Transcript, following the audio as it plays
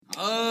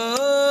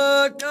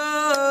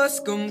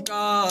Welcome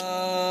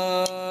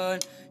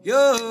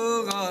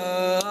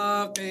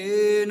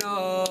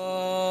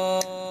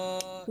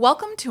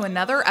to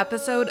another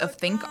episode of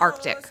Think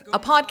Arctic, a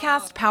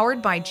podcast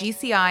powered by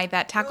GCI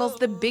that tackles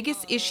the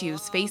biggest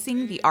issues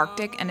facing the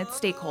Arctic and its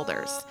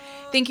stakeholders.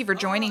 Thank you for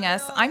joining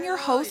us. I'm your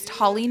host,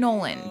 Holly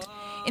Noland.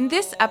 In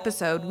this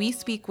episode, we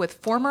speak with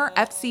former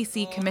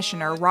FCC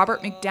Commissioner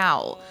Robert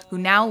McDowell, who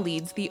now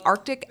leads the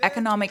Arctic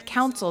Economic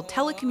Council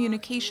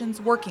Telecommunications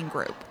Working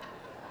Group.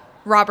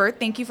 Robert,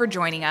 thank you for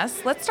joining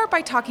us. Let's start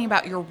by talking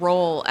about your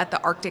role at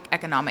the Arctic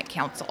Economic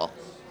Council.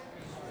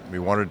 We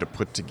wanted to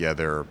put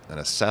together an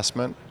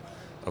assessment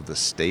of the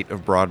state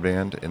of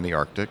broadband in the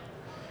Arctic,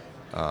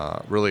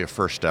 really a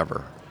first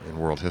ever in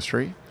world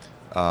history,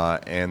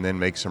 and then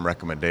make some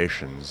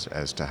recommendations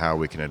as to how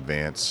we can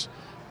advance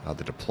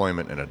the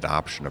deployment and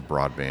adoption of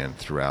broadband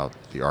throughout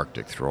the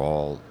Arctic, through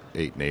all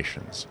 8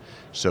 nations.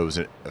 So it was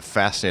a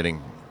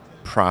fascinating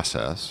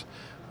process.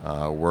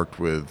 Worked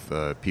with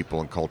people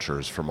and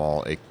cultures from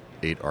all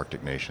 8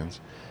 Arctic nations.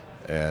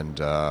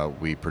 And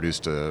we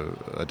produced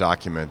a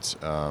document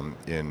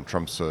in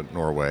Tromsø,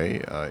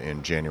 Norway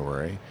in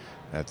January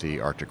at the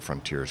Arctic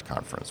Frontiers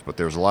Conference. But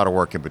there's a lot of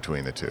work in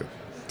between the two.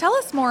 Tell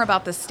us more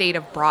about the state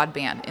of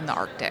broadband in the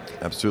Arctic.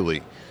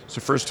 Absolutely.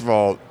 So first of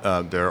all,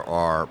 there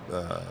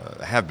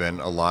have been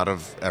a lot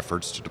of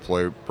efforts to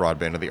deploy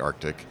broadband in the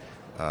Arctic.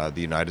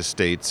 The United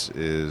States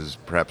is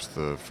perhaps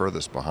the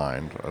furthest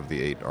behind of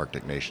the 8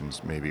 Arctic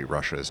nations. Maybe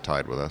Russia is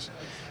tied with us.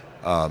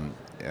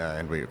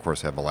 And we, of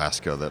course, have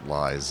Alaska that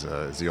lies,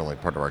 is the only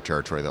part of our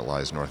territory that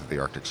lies north of the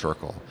Arctic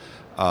Circle.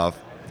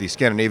 The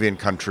Scandinavian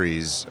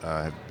countries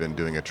have been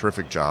doing a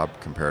terrific job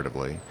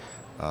comparatively,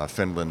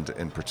 Finland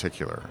in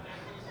particular.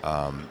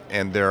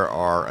 And there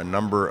are a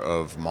number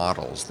of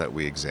models that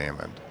we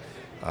examined.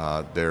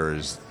 There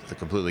is the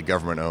completely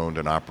government-owned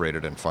and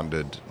operated and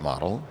funded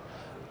model.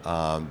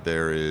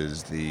 There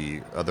is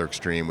the other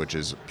extreme, which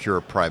is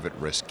pure private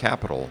risk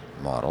capital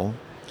model.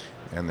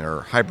 And there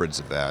are hybrids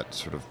of that,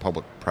 sort of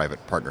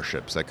public-private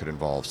partnerships that could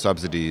involve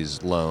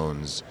subsidies,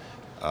 loans,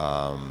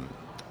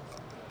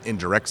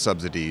 indirect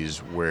subsidies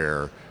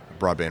where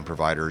broadband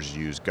providers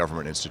use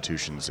government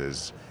institutions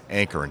as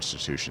anchor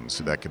institutions.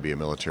 So that could be a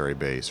military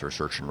base or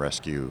search and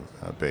rescue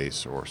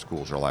base or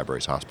schools or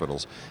libraries,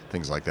 hospitals,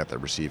 things like that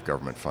receive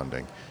government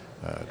funding,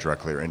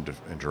 directly or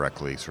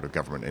indirectly sort of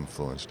government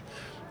influenced.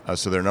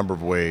 So there are a number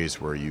of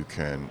ways where you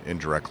can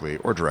indirectly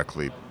or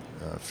directly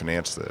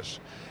finance this.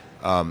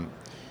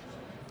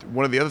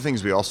 One of the other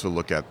things we also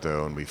look at,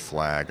 though, and we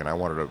flag, and I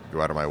wanted to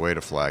go out of my way to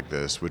flag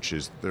this, which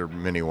is there are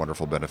many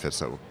wonderful benefits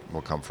that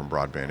will come from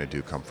broadband and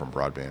do come from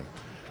broadband.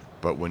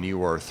 But when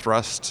you are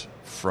thrust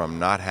from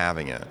not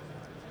having it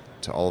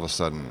to all of a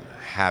sudden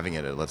having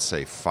it at, let's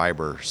say,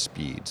 fiber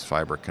speeds,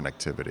 fiber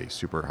connectivity,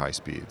 super high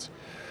speeds,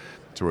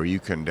 to where you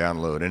can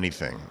download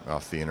anything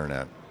off the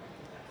internet,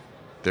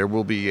 there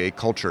will be a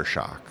culture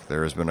shock.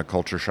 There has been a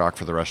culture shock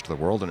for the rest of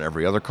the world and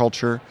every other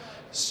culture.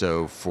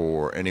 So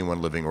for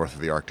anyone living north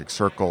of the Arctic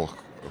Circle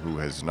who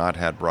has not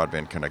had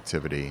broadband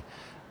connectivity,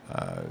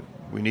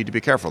 we need to be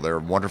careful. There are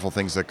wonderful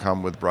things that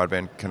come with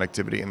broadband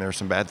connectivity, and there are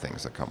some bad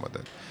things that come with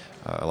it.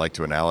 I like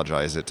to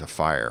analogize it to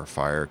fire.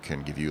 Fire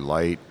can give you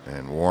light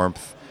and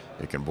warmth.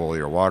 It can boil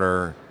your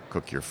water,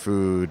 cook your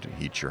food,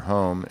 heat your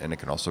home, and it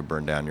can also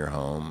burn down your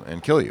home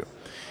and kill you.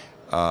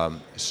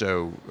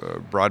 So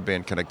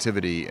broadband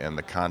connectivity and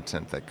the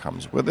content that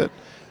comes with it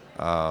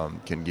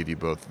can give you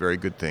both very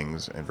good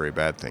things and very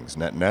bad things.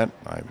 Net,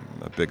 I'm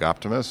a big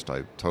optimist.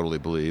 I totally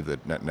believe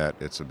that net,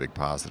 it's a big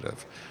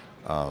positive.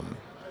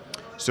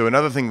 So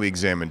another thing we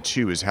examined,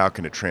 too, is how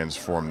can it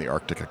transform the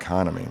Arctic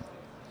economy?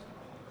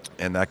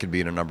 And that could be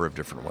in a number of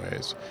different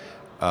ways.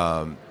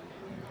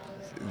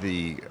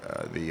 The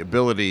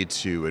ability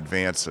to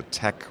advance a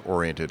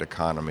tech-oriented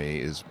economy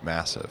is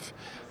massive.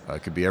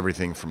 It could be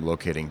everything from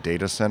locating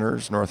data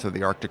centers north of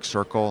the Arctic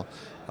Circle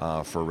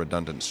for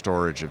redundant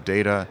storage of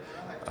data,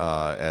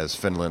 as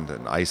Finland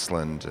and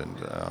Iceland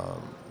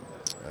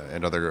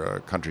and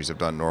other countries have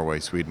done, Norway,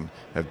 Sweden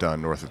have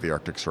done north of the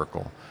Arctic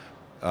Circle,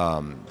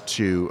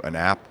 to an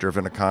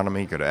app-driven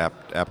economy. You go to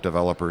app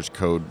developers,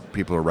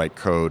 people who write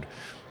code.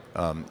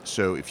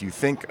 So if you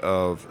think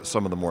of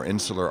some of the more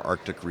insular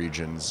Arctic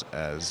regions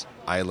as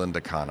island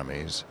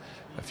economies,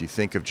 if you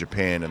think of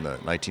Japan in the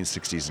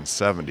 1960s and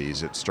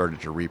 70s, it started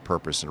to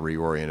repurpose and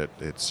reorient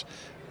its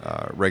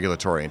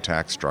regulatory and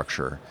tax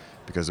structure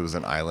because it was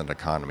an island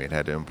economy. It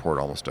had to import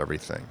almost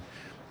everything.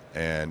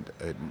 And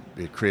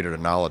it created a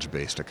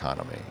knowledge-based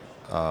economy.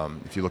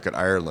 If you look at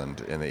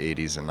Ireland in the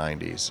 80s and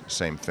 90s,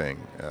 same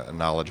thing, a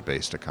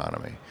knowledge-based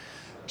economy.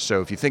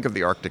 So if you think of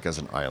the Arctic as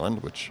an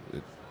island, which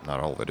not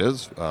all of it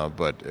is,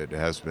 but it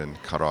has been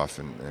cut off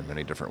in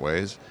many different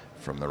ways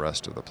from the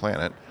rest of the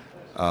planet,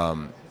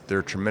 there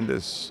are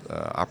tremendous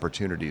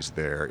opportunities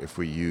there if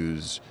we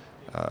use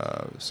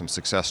some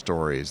success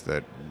stories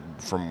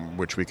from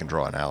which we can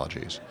draw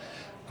analogies.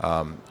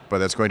 But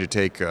that's going to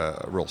take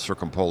a real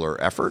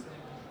circumpolar effort,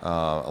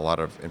 a lot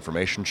of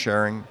information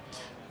sharing,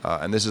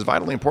 And this is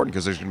vitally important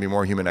because there's going to be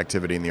more human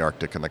activity in the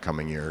Arctic in the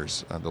coming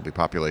years. There'll be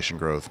population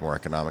growth, more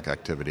economic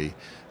activity,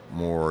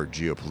 more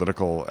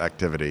geopolitical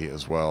activity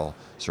as well,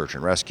 search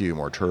and rescue,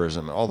 more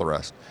tourism, and all the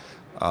rest.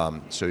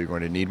 So you're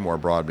going to need more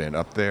broadband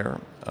up there.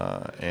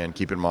 And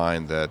keep in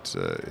mind that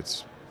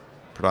it's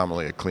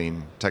predominantly a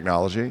clean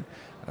technology,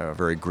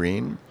 very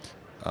green,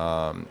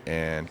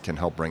 and can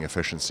help bring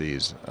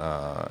efficiencies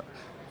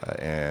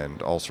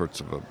and all sorts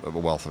of a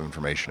wealth of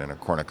information and a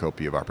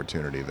cornucopia of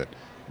opportunity that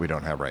we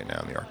don't have right now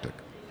in the Arctic.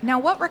 Now,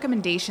 what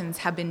recommendations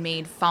have been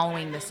made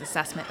following this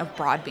assessment of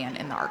broadband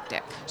in the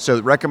Arctic? So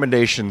the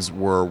recommendations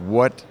were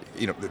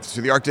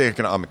so the Arctic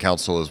Economic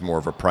Council is more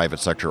of a private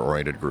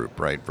sector-oriented group,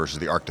 right, versus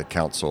the Arctic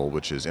Council,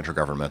 which is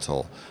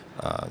intergovernmental,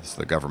 it's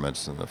the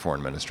governments and the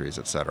foreign ministries,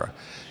 et cetera.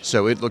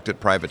 So it looked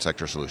at private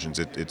sector solutions.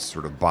 It's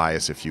sort of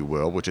bias, if you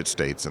will, which it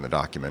states in the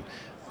document,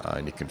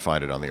 and you can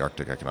find it on the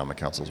Arctic Economic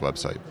Council's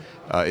website,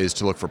 is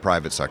to look for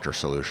private sector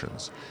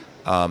solutions.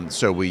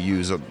 So we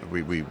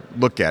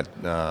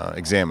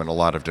examine a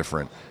lot of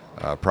different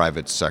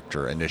private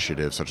sector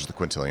initiatives, such as the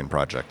Quintillion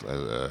Project,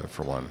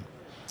 for one.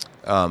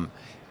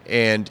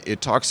 And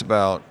it talks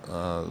about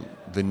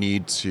the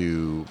need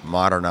to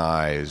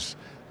modernize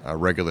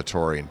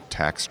regulatory and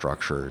tax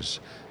structures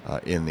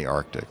in the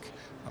Arctic,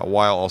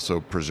 while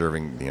also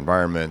preserving the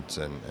environment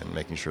and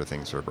making sure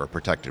things are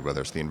protected,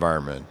 whether it's the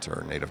environment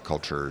or native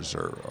cultures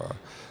or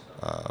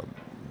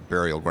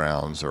burial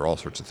grounds or all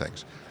sorts of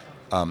things.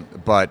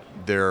 But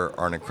there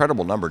are an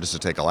incredible number, just to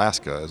take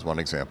Alaska as one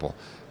example,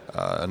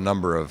 a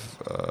number of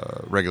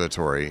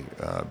regulatory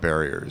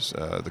barriers.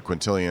 The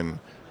Quintillion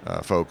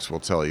folks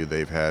will tell you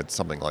they've had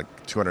something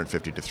like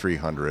 250 to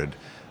 300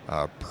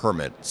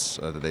 permits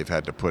that they've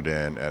had to put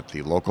in at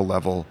the local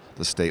level,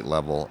 the state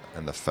level,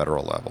 and the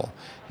federal level.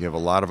 You have a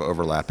lot of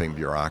overlapping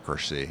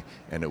bureaucracy,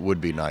 and it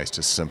would be nice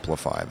to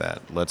simplify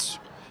that. Let's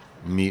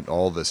meet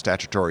all the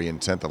statutory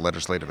intent, the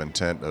legislative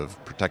intent of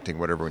protecting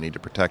whatever we need to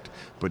protect,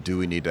 but do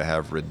we need to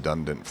have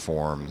redundant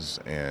forms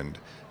and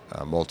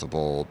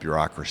multiple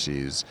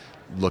bureaucracies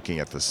looking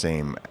at the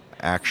same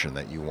action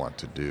that you want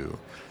to do?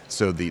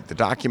 So the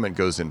document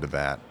goes into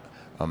that.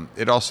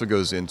 It also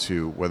goes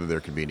into whether there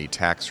can be any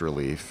tax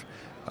relief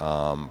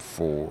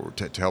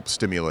to help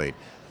stimulate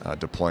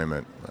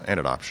deployment and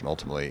adoption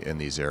ultimately in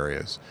these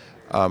areas.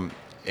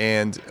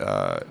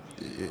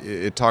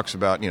 It talks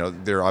about,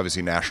 there are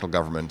obviously national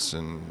governments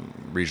and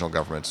regional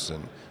governments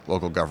and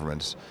local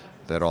governments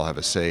that all have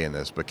a say in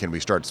this, but can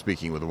we start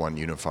speaking with one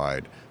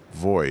unified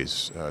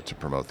voice to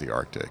promote the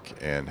Arctic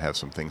and have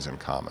some things in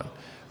common?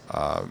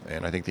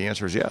 And I think the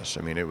answer is yes.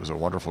 I mean, it was a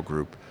wonderful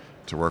group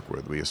to work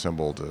with. We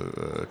assembled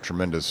a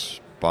tremendous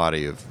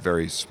body of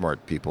very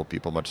smart people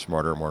much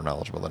smarter and more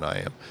knowledgeable than I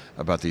am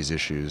about these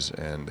issues,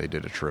 and they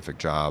did a terrific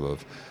job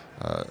of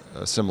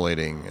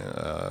assimilating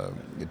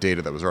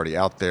data that was already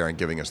out there and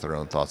giving us their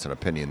own thoughts and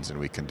opinions, and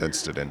we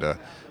condensed it into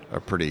a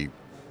pretty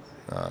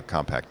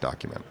compact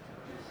document.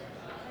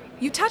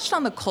 You touched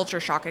on the culture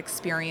shock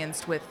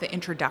experienced with the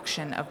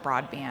introduction of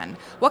broadband.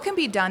 What can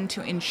be done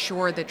to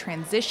ensure the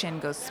transition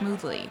goes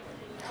smoothly?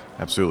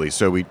 Absolutely.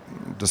 So we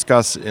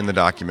discuss in the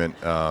document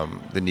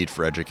the need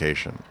for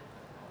education.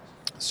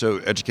 So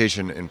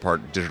education, in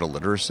part, digital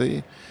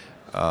literacy,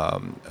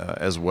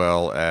 as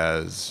well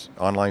as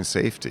online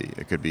safety.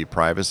 It could be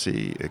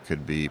privacy. It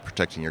could be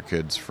protecting your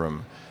kids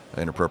from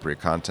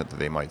inappropriate content that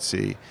they might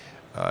see.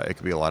 It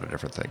could be a lot of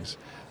different things.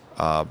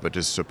 But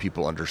just so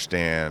people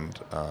understand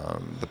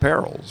the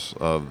perils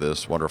of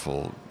this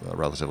wonderful,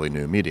 relatively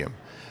new medium.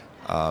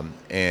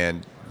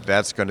 And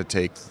that's going to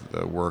take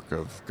the work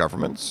of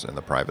governments and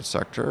the private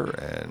sector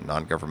and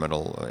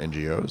non-governmental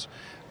NGOs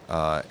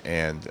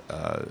and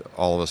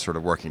all of us sort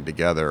of working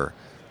together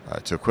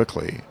to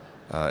quickly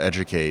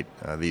educate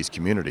these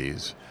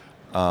communities.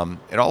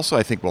 It also,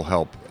 I think, will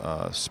help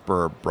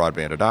spur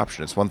broadband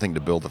adoption. It's one thing to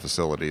build the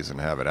facilities and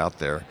have it out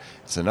there.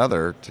 It's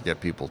another to get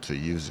people to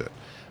use it.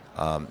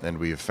 And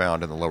we have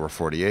found in the lower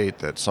 48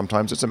 that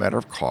sometimes it's a matter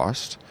of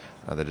cost,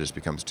 that it just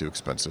becomes too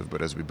expensive.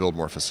 But as we build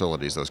more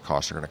facilities, those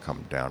costs are going to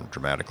come down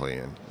dramatically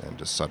and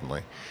just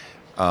suddenly.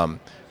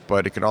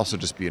 But it can also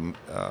just be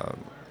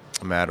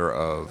a matter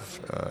of,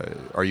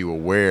 are you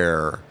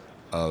aware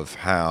of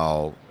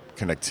how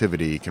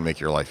connectivity can make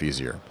your life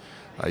easier?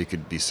 You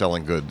could be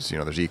selling goods.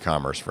 There's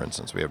e-commerce, for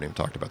instance. We haven't even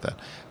talked about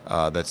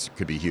that. That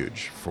could be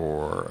huge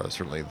for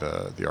certainly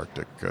the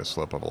Arctic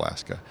slope of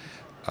Alaska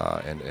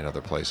and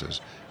other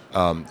places.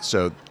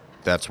 So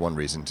that's one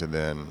reason to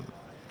then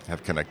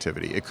have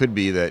connectivity. It could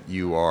be that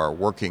you are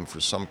working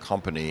for some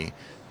company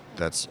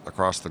that's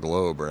across the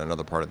globe or in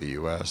another part of the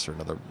U.S. or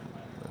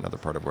another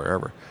part of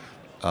wherever.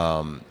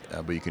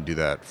 But you can do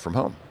that from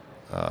home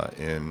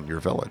in your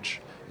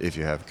village if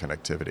you have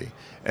connectivity.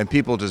 And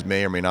people just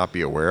may or may not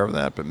be aware of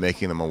that, but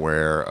making them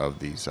aware of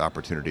these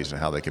opportunities and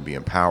how they can be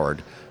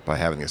empowered by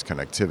having this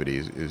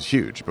connectivity is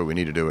huge. But we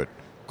need to do it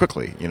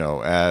quickly,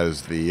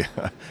 as the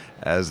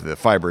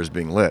fiber is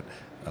being lit.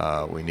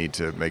 We need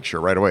to make sure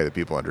right away that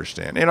people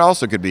understand. And it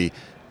also could be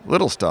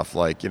little stuff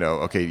like,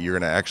 okay, you're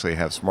going to actually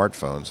have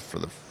smartphones for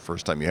the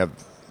first time you have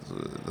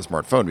the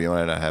smartphone. You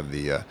might not have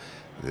the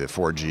the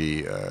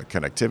 4G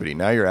connectivity.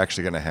 Now you're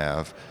actually going to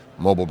have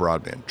mobile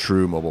broadband,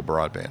 true mobile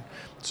broadband.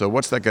 So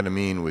what's that going to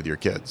mean with your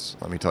kids?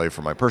 Let me tell you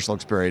from my personal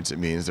experience, it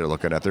means they're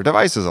looking at their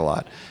devices a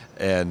lot.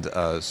 And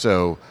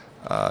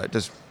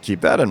just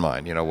keep that in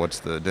mind. What's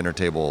the dinner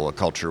table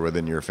culture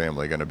within your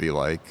family going to be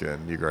like?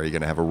 And are you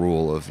going to have a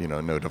rule of,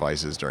 no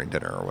devices during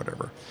dinner or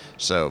whatever?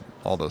 So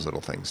all those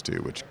little things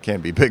too, which can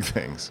be big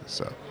things.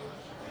 So.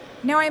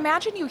 Now, I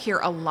imagine you hear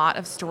a lot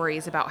of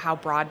stories about how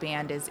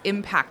broadband is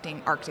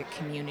impacting Arctic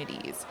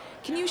communities.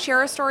 Can you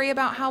share a story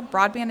about how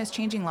broadband is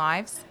changing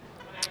lives?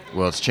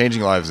 Well, it's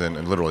changing lives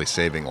and literally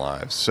saving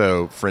lives.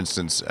 So, for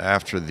instance,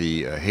 after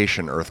the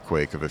Haitian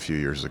earthquake of a few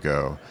years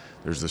ago,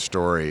 there's the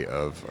story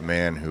of a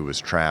man who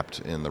was trapped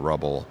in the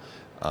rubble,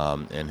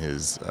 and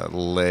his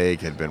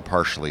leg had been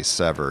partially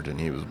severed, and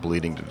he was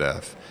bleeding to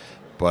death.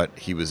 But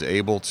he was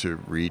able to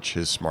reach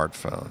his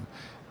smartphone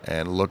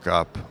and look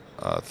up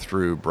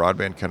through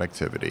broadband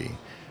connectivity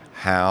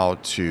how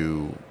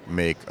to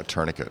make a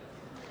tourniquet.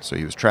 So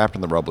he was trapped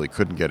in the rubble, he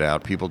couldn't get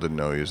out, people didn't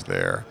know he was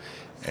there,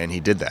 and he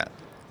did that.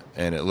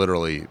 And it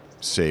literally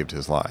saved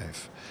his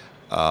life.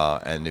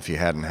 And if he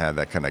hadn't had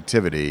that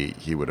connectivity,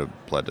 he would have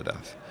bled to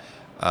death.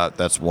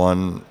 That's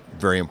one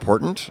very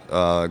important,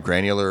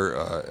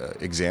 granular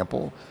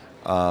example.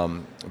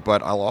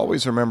 But I'll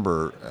always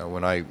remember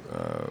when I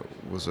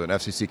was an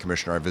FCC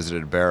commissioner, I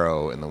visited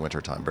Barrow in the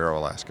wintertime, Barrow,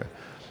 Alaska.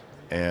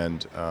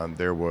 And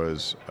there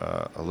was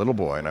a little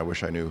boy, and I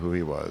wish I knew who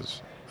he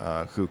was,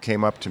 who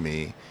came up to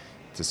me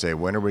to say,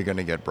 when are we going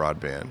to get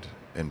broadband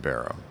in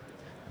Barrow?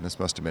 And this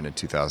must have been in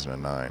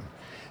 2009.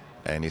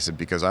 And he said,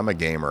 because I'm a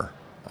gamer.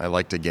 I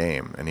like to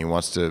game. And he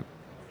wants to,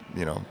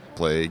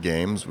 play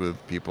games with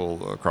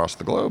people across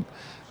the globe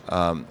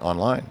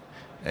online.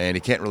 And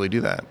he can't really do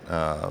that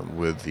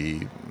with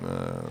the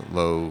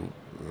low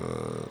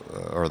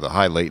or the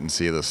high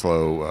latency, the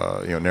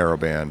slow, narrow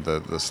band,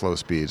 the slow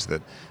speeds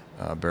that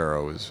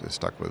Barrow is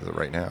stuck with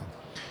right now.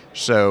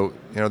 So,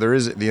 there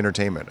is the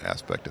entertainment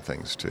aspect of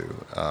things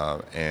too,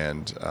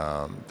 and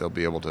they'll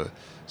be able to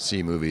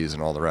see movies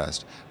and all the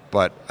rest.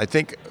 But I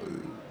think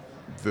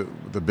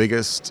the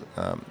biggest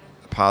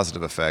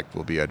positive effect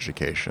will be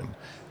education.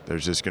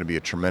 There's just going to be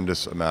a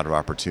tremendous amount of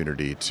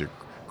opportunity to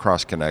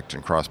cross-connect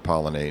and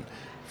cross-pollinate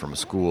from a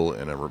school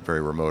in a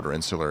very remote or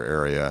insular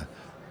area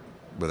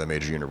with a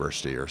major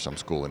university or some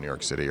school in New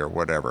York City or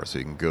whatever. So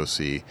you can go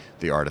see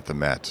the art at the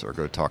Met or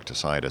go talk to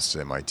scientists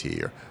at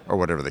MIT or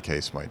whatever the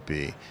case might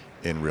be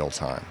in real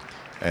time.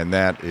 And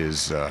that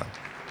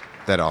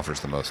offers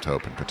the most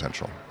hope and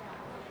potential.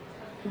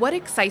 What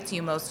excites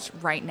you most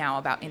right now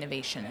about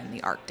innovation in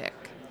the Arctic?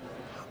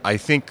 I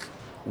think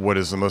what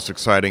is the most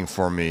exciting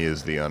for me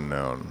is the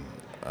unknown.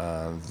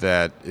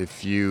 That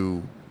if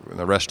you and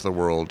the rest of the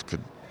world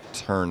could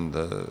turn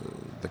the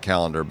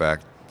calendar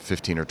back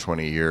 15 or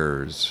 20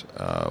 years,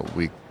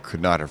 we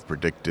could not have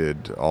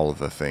predicted all of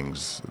the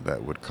things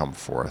that would come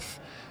forth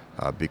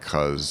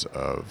because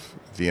of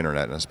the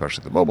internet, and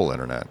especially the mobile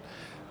internet.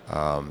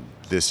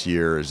 This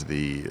year is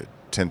the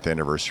 10th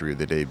anniversary of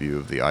the debut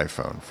of the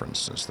iPhone, for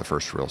instance, the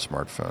first real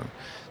smartphone.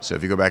 So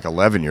if you go back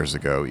 11 years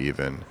ago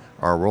even,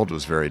 our world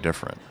was very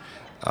different.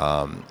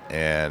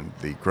 And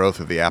the growth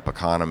of the app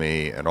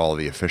economy and all of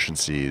the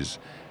efficiencies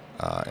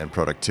and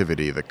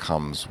productivity that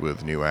comes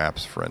with new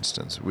apps, for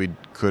instance, we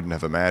couldn't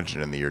have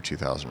imagined in the year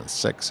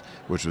 2006,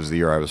 which was the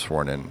year I was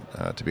sworn in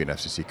to be an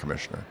FCC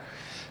commissioner.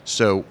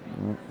 So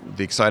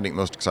the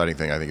most exciting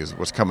thing, I think, is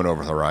what's coming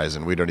over the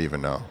horizon. We don't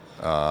even know.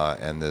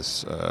 And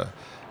this,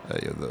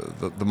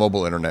 the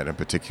mobile internet in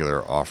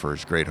particular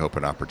offers great hope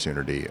and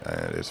opportunity,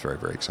 and it's very,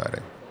 very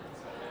exciting.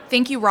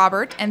 Thank you,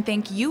 Robert, and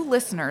thank you,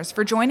 listeners,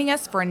 for joining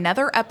us for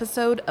another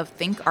episode of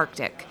Think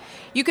Arctic.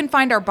 You can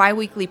find our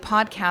bi-weekly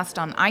podcast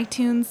on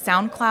iTunes,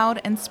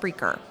 SoundCloud, and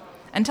Spreaker.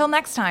 Until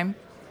next time.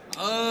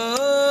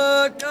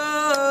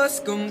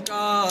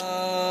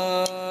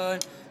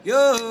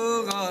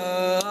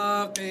 Yoga